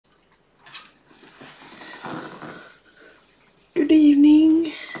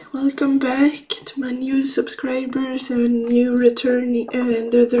back to my new subscribers and new returning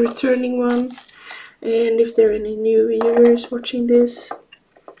and the returning one, and if there are any new viewers watching this.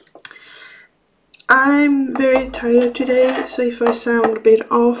 I'm very tired today, so if I sound a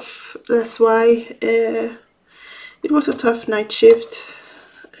bit off, that's why. It was a tough night shift,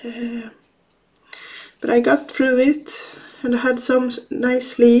 but I got through it and I had some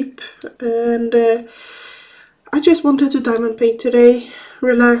nice sleep, and I just wanted to diamond paint today,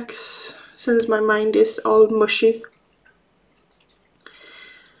 relax, since my mind is all mushy.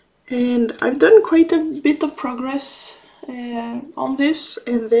 And I've done quite a bit of progress on this,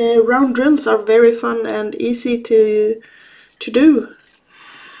 and the round drills are very fun and easy to do.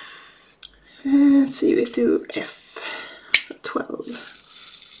 Let's see, we do F12.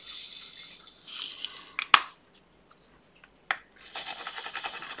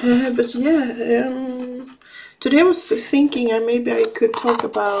 But yeah, today I was thinking maybe I could talk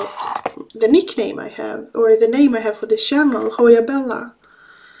about the nickname I have, or the name I have for this channel, Hoya Bella.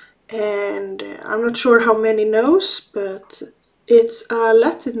 And I'm not sure how many knows, but it's a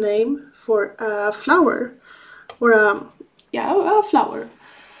Latin name for a flower, or a flower.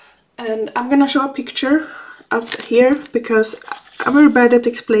 And I'm gonna show a picture up here because I'm very bad at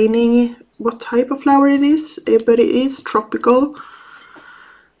explaining what type of flower it is, but it is tropical.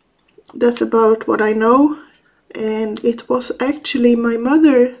 That's about what I know, and it was actually my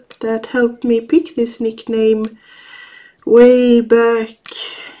mother that helped me pick this nickname way back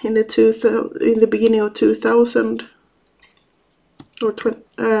in the beginning of 2000 or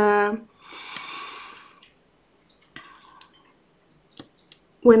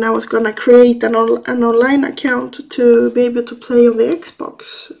when I was gonna create an online account to be able to play on the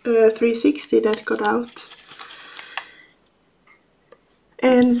Xbox 360 that got out.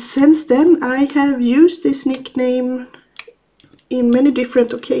 And since then I have used this nickname in many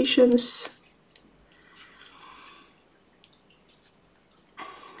different occasions.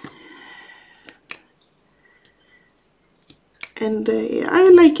 And I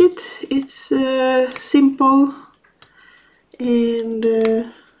like it. It's simple, and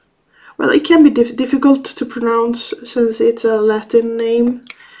well, it can be difficult to pronounce since it's a Latin name,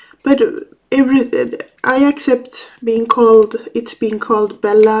 but I accept being called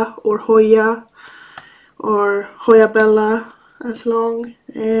Bella or Hoya Bella as long,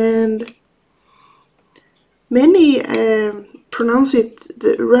 and many pronounce it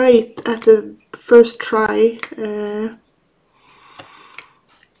right at the first try.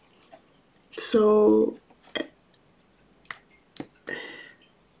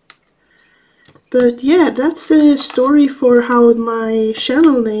 But yeah, that's the story for how my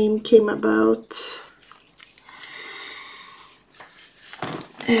channel name came about.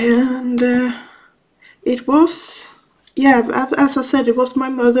 And it was, yeah, as I said, it was my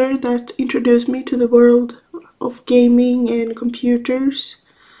mother that introduced me to the world of gaming and computers.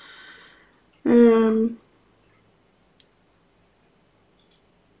 And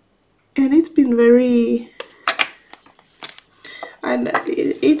it's been very, and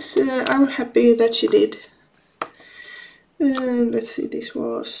it's I'm happy that she did. And let's see, this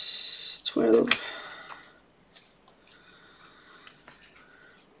was 12.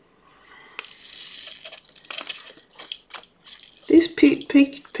 This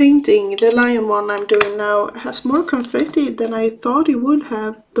painting, the lion one I'm doing now, has more confetti than I thought it would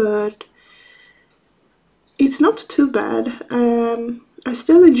have, but it's not too bad. I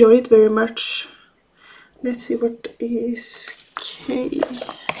still enjoy it very much. Let's see, what is K?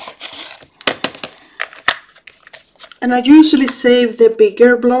 And I usually save the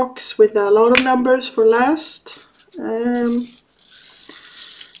bigger blocks with a lot of numbers for last, and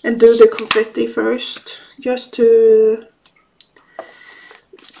do the confetti first, just to,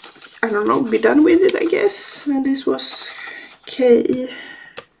 I don't know, be done with it, I guess. And this was K.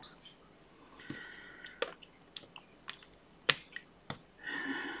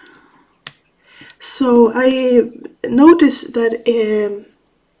 So I noticed that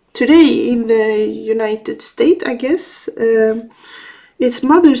today in the United States, I guess, it's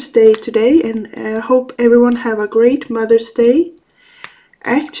Mother's Day today, and I hope everyone have a great Mother's Day.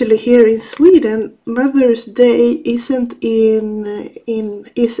 Actually, here in Sweden, Mother's Day is in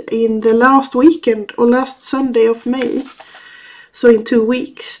the last weekend or last Sunday of May, so in 2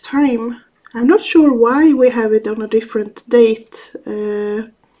 weeks' time. I'm not sure why we have it on a different date.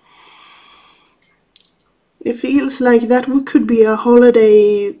 It feels like that could be a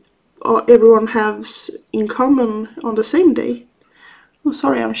holiday everyone has in common on the same day. Oh,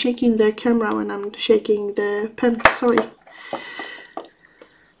 sorry, I'm shaking the camera when I'm shaking the pen, sorry.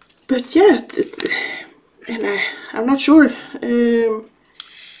 But yeah, and I'm not sure.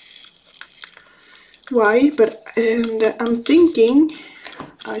 why, but and I'm thinking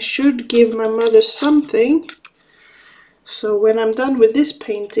I should give my mother something. So when I'm done with this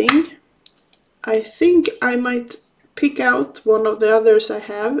painting, I think I might pick out one of the others I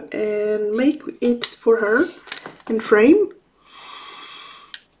have and make it for her and frame.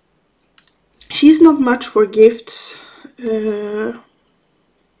 She's not much for gifts,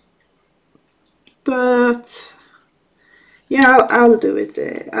 but yeah, I'll do it.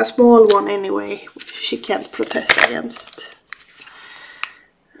 A small one anyway, she can't protest against.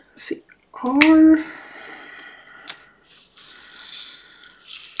 Let's see, R.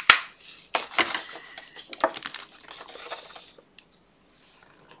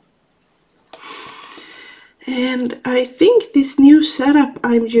 And I think this new setup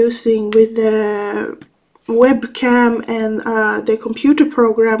I'm using with the webcam and the computer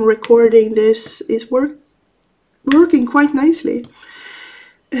program recording this is working quite nicely.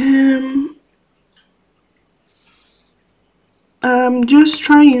 I'm just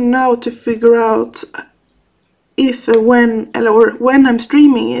trying now to figure out if when I'm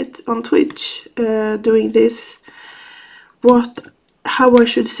streaming it on Twitch, doing this, how I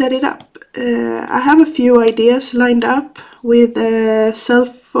should set it up. I have a few ideas lined up with a cell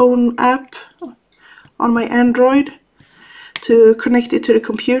phone app on my Android to connect it to the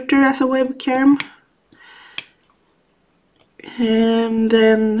computer as a webcam, and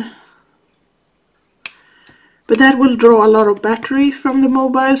then but that will draw a lot of battery from the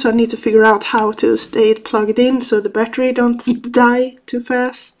mobile, so I need to figure out how to stay it plugged in so the battery don't die too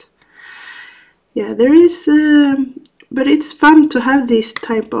fast. Yeah, there is but it's fun to have these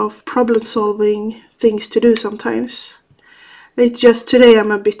type of problem-solving things to do sometimes. It's just today I'm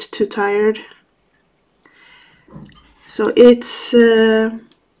a bit too tired. So it's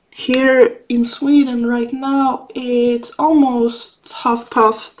here in Sweden right now, it's almost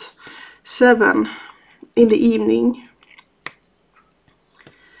 7:30 in the evening.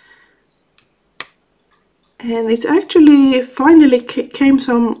 And it actually finally came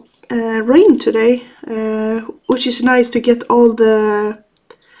some rain today, which is nice to get all the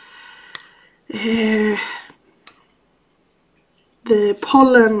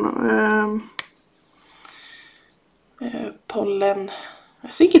pollen,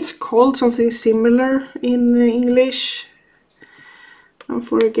 I think it's called something similar in English. I'm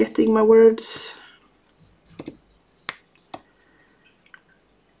forgetting my words.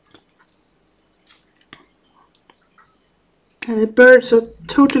 And the birds are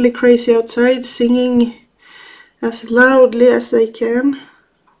totally crazy outside, singing as loudly as they can.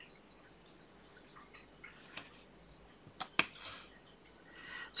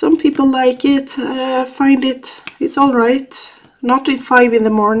 Some people like it, find it's alright. Not at 5 in the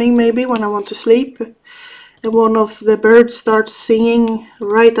morning maybe when I want to sleep and one of the birds starts singing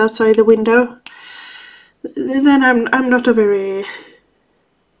right outside the window. Then I'm not a very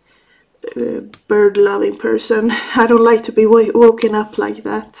bird loving person. I don't like to be woken up like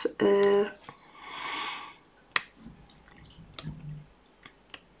that.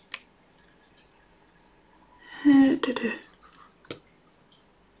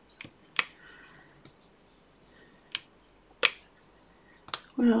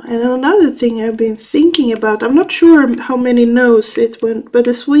 Well, and another thing I've been thinking about, I'm not sure how many knows it went, but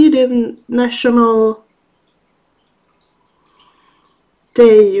the Sweden National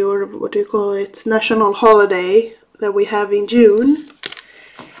Day, or what do you call it, national holiday that we have in June,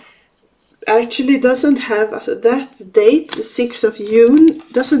 actually doesn't have, that date, the 6th of June,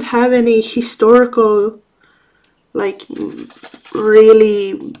 doesn't have any historical, like,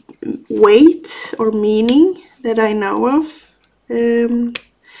 really weight or meaning that I know of.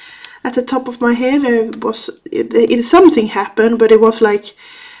 At the top of my head, something happened, but it was like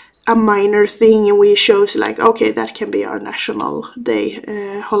a minor thing, and we chose like, okay, that can be our national day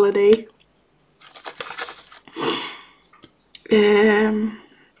holiday.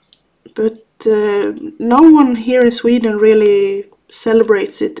 But no one here in Sweden really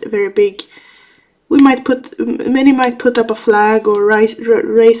celebrates it very big. Many might put up a flag or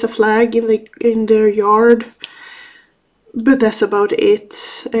raise a flag in their yard, but that's about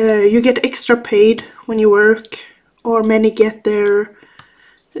it. You get extra paid when you work, or many get their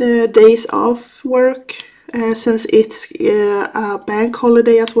days off work, since it's a bank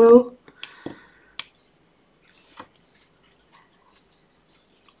holiday as well.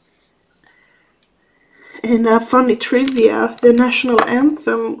 And a funny trivia, the national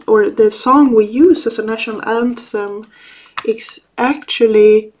anthem, or the song we use as a national anthem, is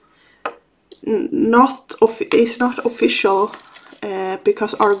actually not official,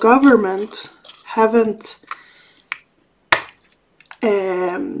 because our government haven't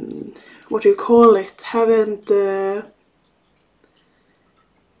what do you call it, haven't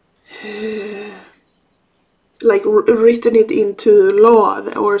like written it into law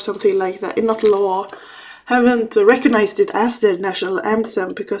or something like that. Not law, haven't recognized it as their national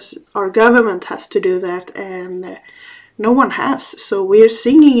anthem, because our government has to do that, and no one has. So we're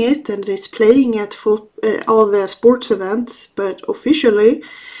singing it and it's playing at all the sports events, but officially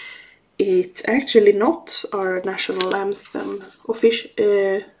it's actually not our national anthem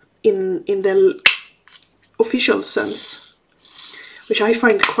in the official sense, which I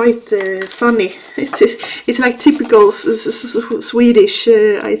find quite funny. It's like typical Swedish,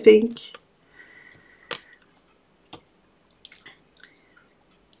 I think.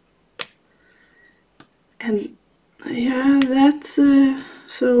 And yeah, that's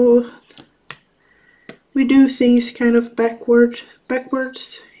so we do things kind of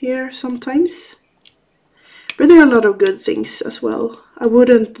backwards here sometimes, but there are a lot of good things as well. I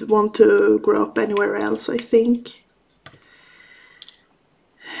wouldn't want to grow up anywhere else, I think.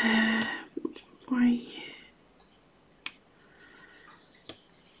 Why?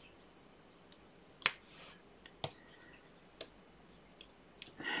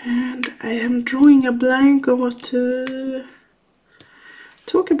 And I am drawing a blank on what to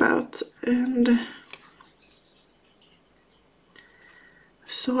talk about, and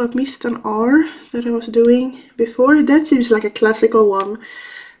so I missed an R that I was doing before. That seems like a classical one.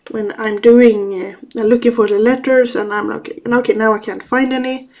 When I'm doing, looking for the letters and I'm like, okay, now I can't find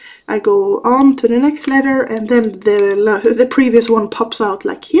any. I go on to the next letter and then the previous one pops out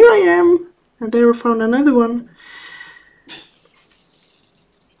like, here I am, and there I found another one.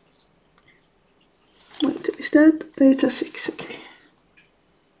 Wait, is that? It's a 6, okay.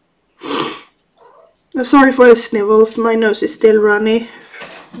 Sorry for the snivels, my nose is still runny.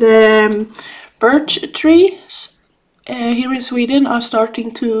 The birch trees here in Sweden are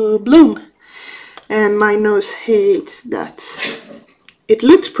starting to bloom, and my nose hates that. It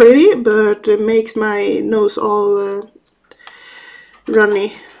looks pretty, but it makes my nose all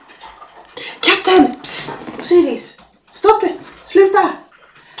runny. Katten! Psst! See this? Stop it! Sluta!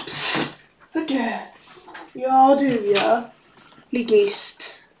 Psst! Hördu! Ja du ja.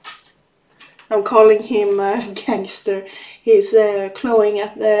 Ligist. I'm calling him a gangster. He's clawing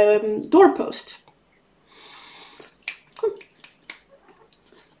at the doorpost.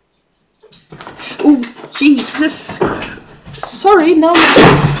 Oh, Jesus! Sorry, no.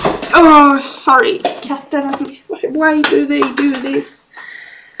 Oh, sorry, Katten. Why do they do this?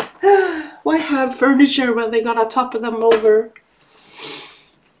 Why have furniture when they're gonna topple them over?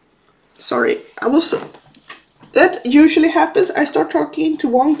 Sorry, that usually happens. I start talking to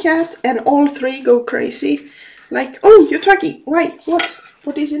one cat and all three go crazy. Like, oh, you're talking. Why? What?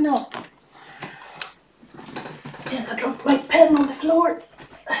 What is it now? And I dropped my pen on the floor.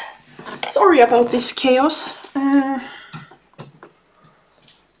 Sorry about this chaos. And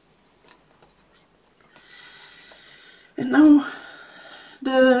now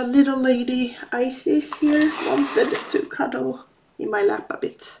the little lady Isis here wanted to cuddle in my lap a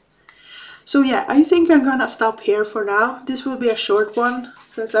bit. So yeah, I think I'm gonna stop here for now. This will be a short one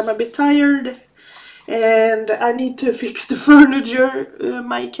since I'm a bit tired and I need to fix the furniture.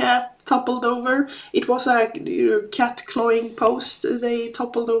 My cat toppled over. It was a cat clawing post they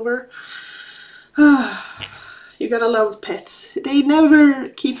toppled over. You gotta love pets. They never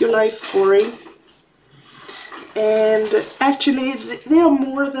keep your life boring. And actually they are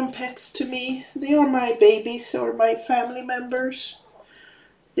more than pets to me. They are my babies or my family members.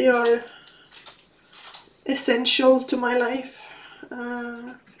 They are essential to my life.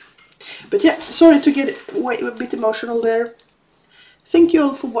 But yeah, sorry to get a bit emotional there. Thank you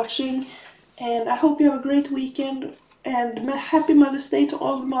all for watching, and I hope you have a great weekend, and happy Mother's Day to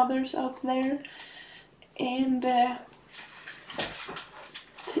all the mothers out there. And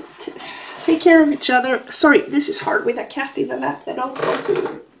take care of each other. Sorry, this is hard with a cat in the lap that I'll go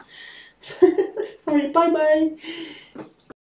to. Sorry, bye bye.